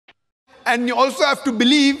And you also have to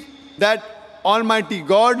believe that Almighty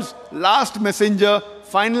God's last messenger,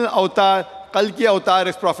 final avatar, Kalki avatar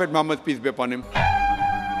is Prophet Muhammad, peace be upon him.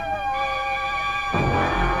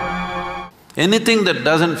 Anything that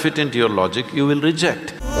doesn't fit into your logic, you will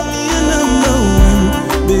reject.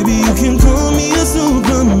 Baby, you can call me a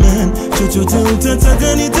Superman.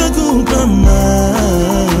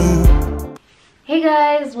 Hey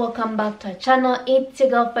guys, welcome back to our channel. It's your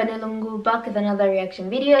girl Fanny Lungu, back with another reaction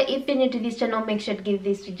video. If you're new to this channel, make sure to give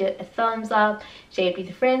this video a thumbs up, share it with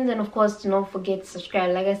your friends, and of course do not forget to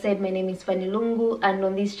subscribe. Like I said, my name is Fanny Lungu, and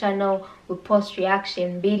on this channel we post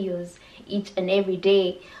reaction videos each and every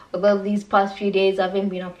day. Although these past few days I haven't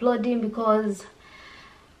been uploading because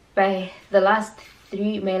by my last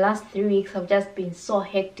 3 weeks have just been so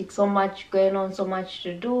hectic, so much going on, so much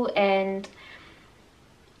to do, and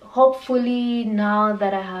hopefully now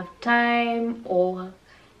that I have time or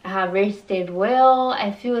I have rested well,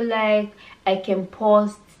 I feel like I can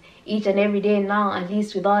post each and every day now, at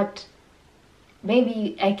least without,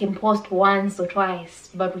 maybe I can post once or twice,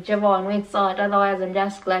 but whichever one works out. Otherwise I'm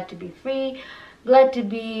just glad to be free, glad to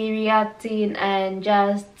be reacting, and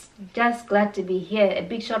just glad to be here. A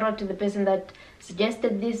big shout out to the person that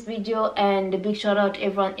suggested this video, and a big shout out to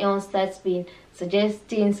everyone else that's been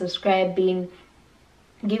suggesting, subscribing,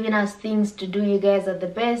 giving us things to do. You guys are the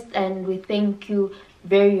best, and we thank you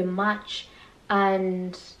very much.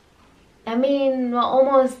 And I mean, we're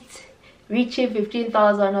almost reaching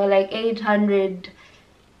 15,000, or like 800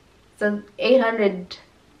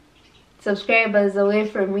 subscribers away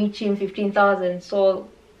from reaching 15,000. So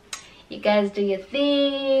you guys do your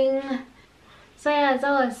thing. So yeah, as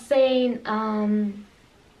I was saying,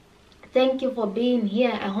 thank you for being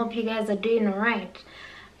here. I hope you guys are doing alright.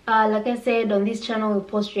 Like I said, on this channel we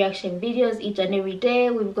post reaction videos each and every day.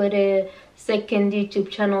 We've got a second YouTube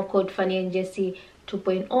channel called Fanny&jessy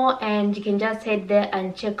 2.0, and you can just head there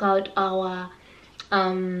and check out our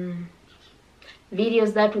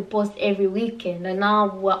videos that we post every weekend. And now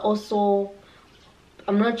we're also,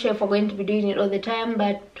 I'm not sure if we're going to be doing it all the time,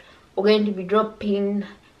 but we're going to be dropping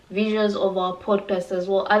visuals of our podcast as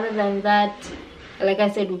well. Other than that, like I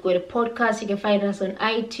said, we've got a podcast. You can find us on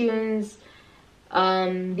iTunes,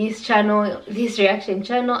 this reaction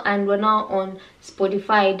channel, and we're now on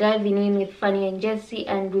Spotify, diving in with Fanny&jessy,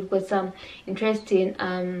 and we've got some interesting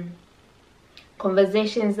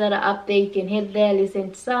conversations that are up there. You can head there,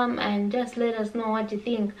 listen to some, and just let us know what you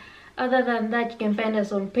think. Other than that, you can find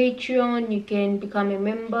us on Patreon. You can become a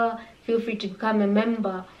member. Feel free to become a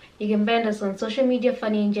member. You can find us on social media,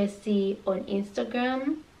 Fanny&jessy on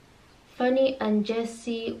Instagram,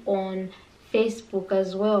 Fanny&jessy on Facebook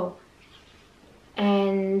as well,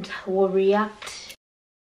 and we'll react.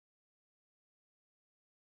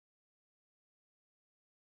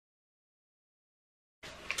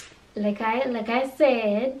 Like I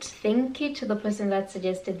said, thank you to the person that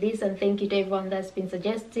suggested this, and thank you to everyone that's been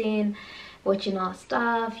suggesting, watching our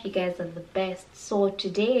stuff. You guys are the best. So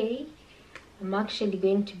today I'm actually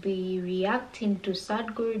going to be reacting to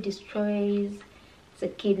Sadhguru destroys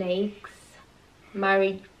Zakir Naik's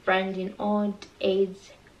marriage, branding, old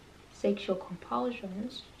age, sexual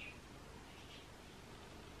compulsions.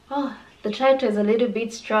 Oh, the title is a little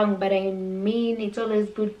bit strong, but I mean, it's always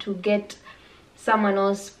good to get someone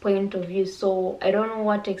else's point of view. So I don't know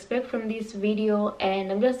what to expect from this video,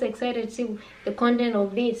 and I'm just excited to see the content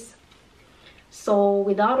of this. So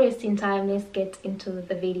without wasting time, let's get into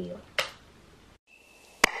the video.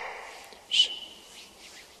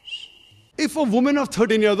 If a woman of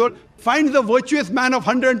 13 years old finds a virtuous man of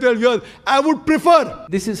 112 years, I would prefer.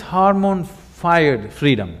 This is hormone-fired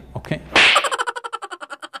freedom, okay?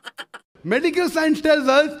 Medical science tells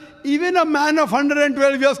us even a man of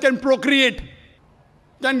 112 years can procreate,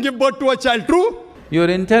 can give birth to a child. True? Your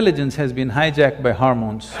intelligence has been hijacked by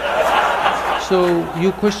hormones. So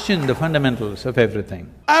you question the fundamentals of everything.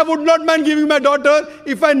 I would not mind giving my daughter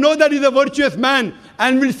if I know that he's a virtuous man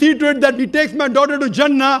and will see to it that he takes my daughter to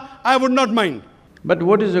Jannah. I would not mind. But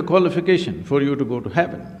what is the qualification for you to go to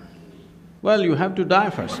heaven? Well, you have to die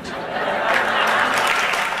first.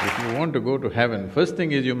 If you want to go to heaven, first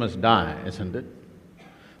thing is you must die, isn't it?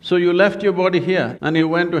 So you left your body here and you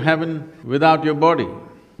went to heaven without your body.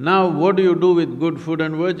 Now what do you do with good food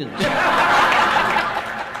and virgins?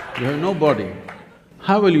 You have no body.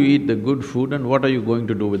 How will you eat the good food, and what are you going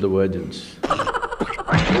to do with the virgins?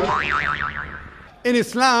 In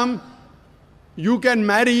Islam, you can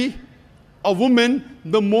marry a woman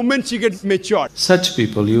the moment she gets mature. Such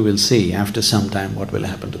people, you will see after some time what will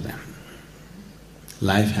happen to them.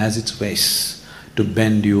 Life has its ways to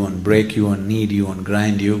bend you and break you and knead you and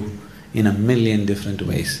grind you in a million different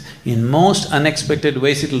ways. In most unexpected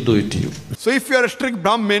ways, it'll do it to you. So if you are a strict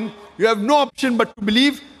Brahmin, you have no option but to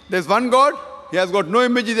believe there's one God, He has got no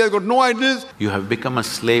images, He has got no idols. You have become a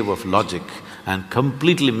slave of logic and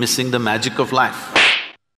completely missing the magic of life.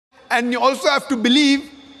 And you also have to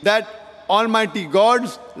believe that Almighty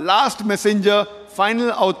God's last messenger,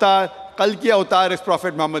 final avatar, Kalki avatar is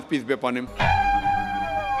Prophet Muhammad, peace be upon him.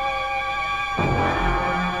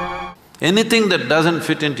 Anything that doesn't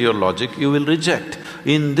fit into your logic, you will reject.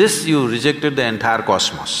 In this, you rejected the entire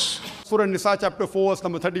cosmos. Surah Nisa chapter 4 verse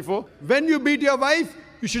number 34. When you beat your wife,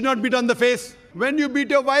 you should not beat on the face. When you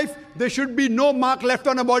beat your wife, there should be no mark left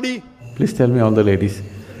on her body. Please tell me all the ladies.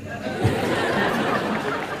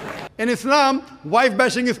 In Islam, wife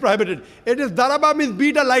bashing is prohibited. It is daraba means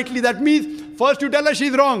beat her lightly. That means first you tell her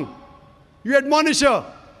she's wrong. You admonish her.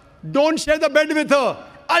 Don't share the bed with her.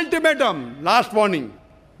 Ultimatum. Last warning.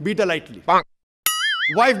 Beat her lightly. Bang.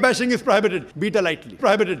 Wife bashing is prohibited. Beat her lightly.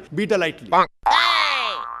 Prohibited. Beat her lightly. Bang.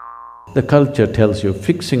 The culture tells you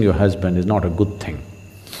fixing your husband is not a good thing.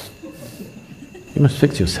 You must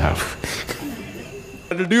fix yourself.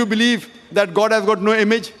 Do you believe that God has got no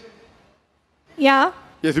image? Yeah.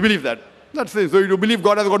 Yes, you believe that. That's it. So you believe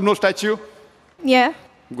God has got no statue? Yeah.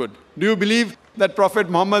 Good. Do you believe that Prophet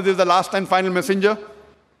Muhammad is the last and final messenger?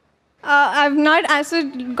 I've not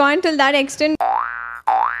gone till that extent.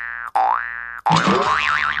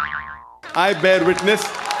 I bear witness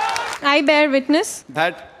I bear witness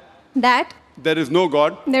that that there is no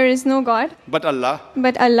God there is no God but Allah,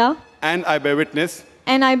 but Allah, and I bear witness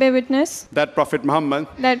and I bear witness that Prophet Muhammad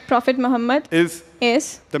that Prophet Muhammad is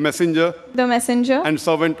is the messenger the messenger and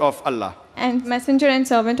servant of Allah. and messenger and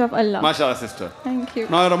servant of Allah. MashaAllah, sister. Thank you.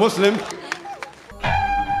 Now you're a Muslim.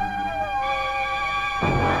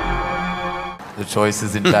 The choice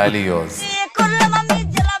is entirely yours.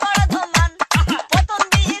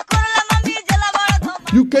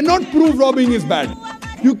 You cannot prove robbing is bad.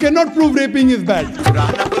 You cannot prove raping is bad.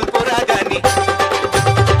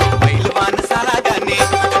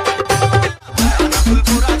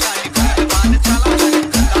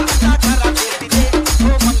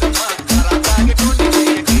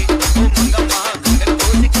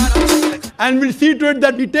 And we'll see to it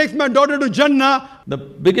that he takes my daughter to Jannah. The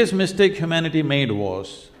biggest mistake humanity made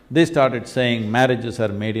was, they started saying marriages are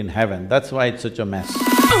made in heaven, that's why it's such a mess.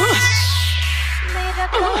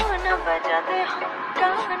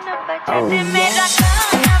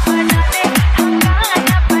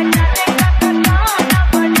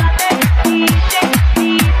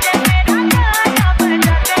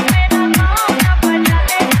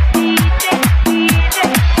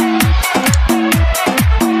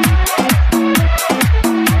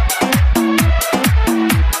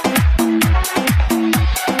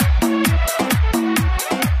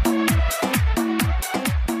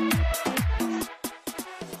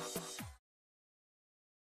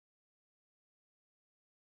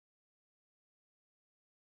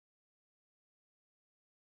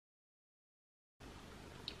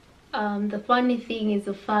 The funny thing is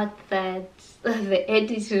the fact that the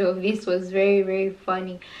attitude of this was very, very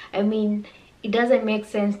funny. I mean, it doesn't make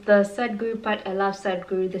sense. The Sadhguru part, I love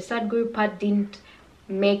Sadhguru. The Sadhguru part didn't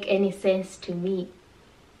make any sense to me.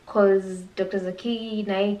 Because Dr. Zakir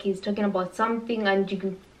Naik is talking about something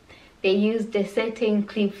and they used a certain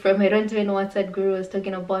clip from, I don't even know what Sadhguru was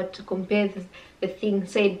talking about, to compare the thing.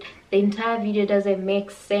 Said the entire video doesn't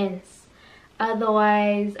make sense.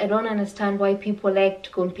 Otherwise, I don't understand why people like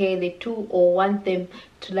to compare the two or want them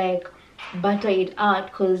to like butter it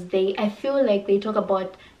out, because I feel like they talk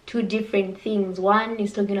about two different things. One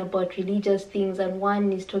is talking about religious things and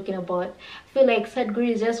one is talking about, I feel like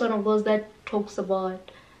Sadhguru is just one of those that talks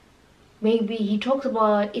about, maybe he talks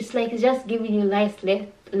about, it's like he's just giving you life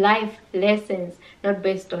lessons, not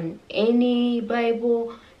based on any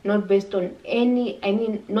Bible, not based on any,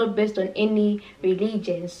 not based on any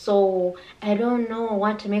religion. So I don't know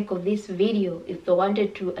what to make of this video. If they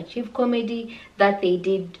wanted to achieve comedy, that they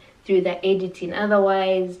did through the editing.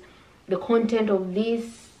 Otherwise, the content of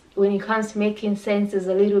this, when it comes to making sense, is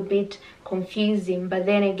a little bit confusing. But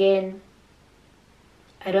then again,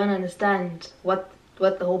 I don't understand what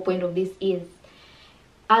the whole point of this is.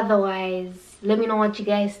 Otherwise, let me know what you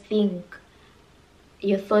guys think.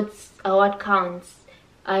 Your thoughts are what counts.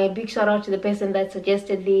 A big shout out to the person that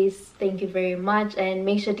suggested this. Thank you very much, and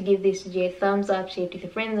make sure to give this video a thumbs up, share it with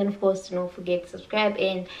your friends, and of course don't forget to subscribe,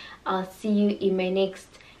 and I'll see you in my next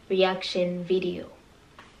reaction video.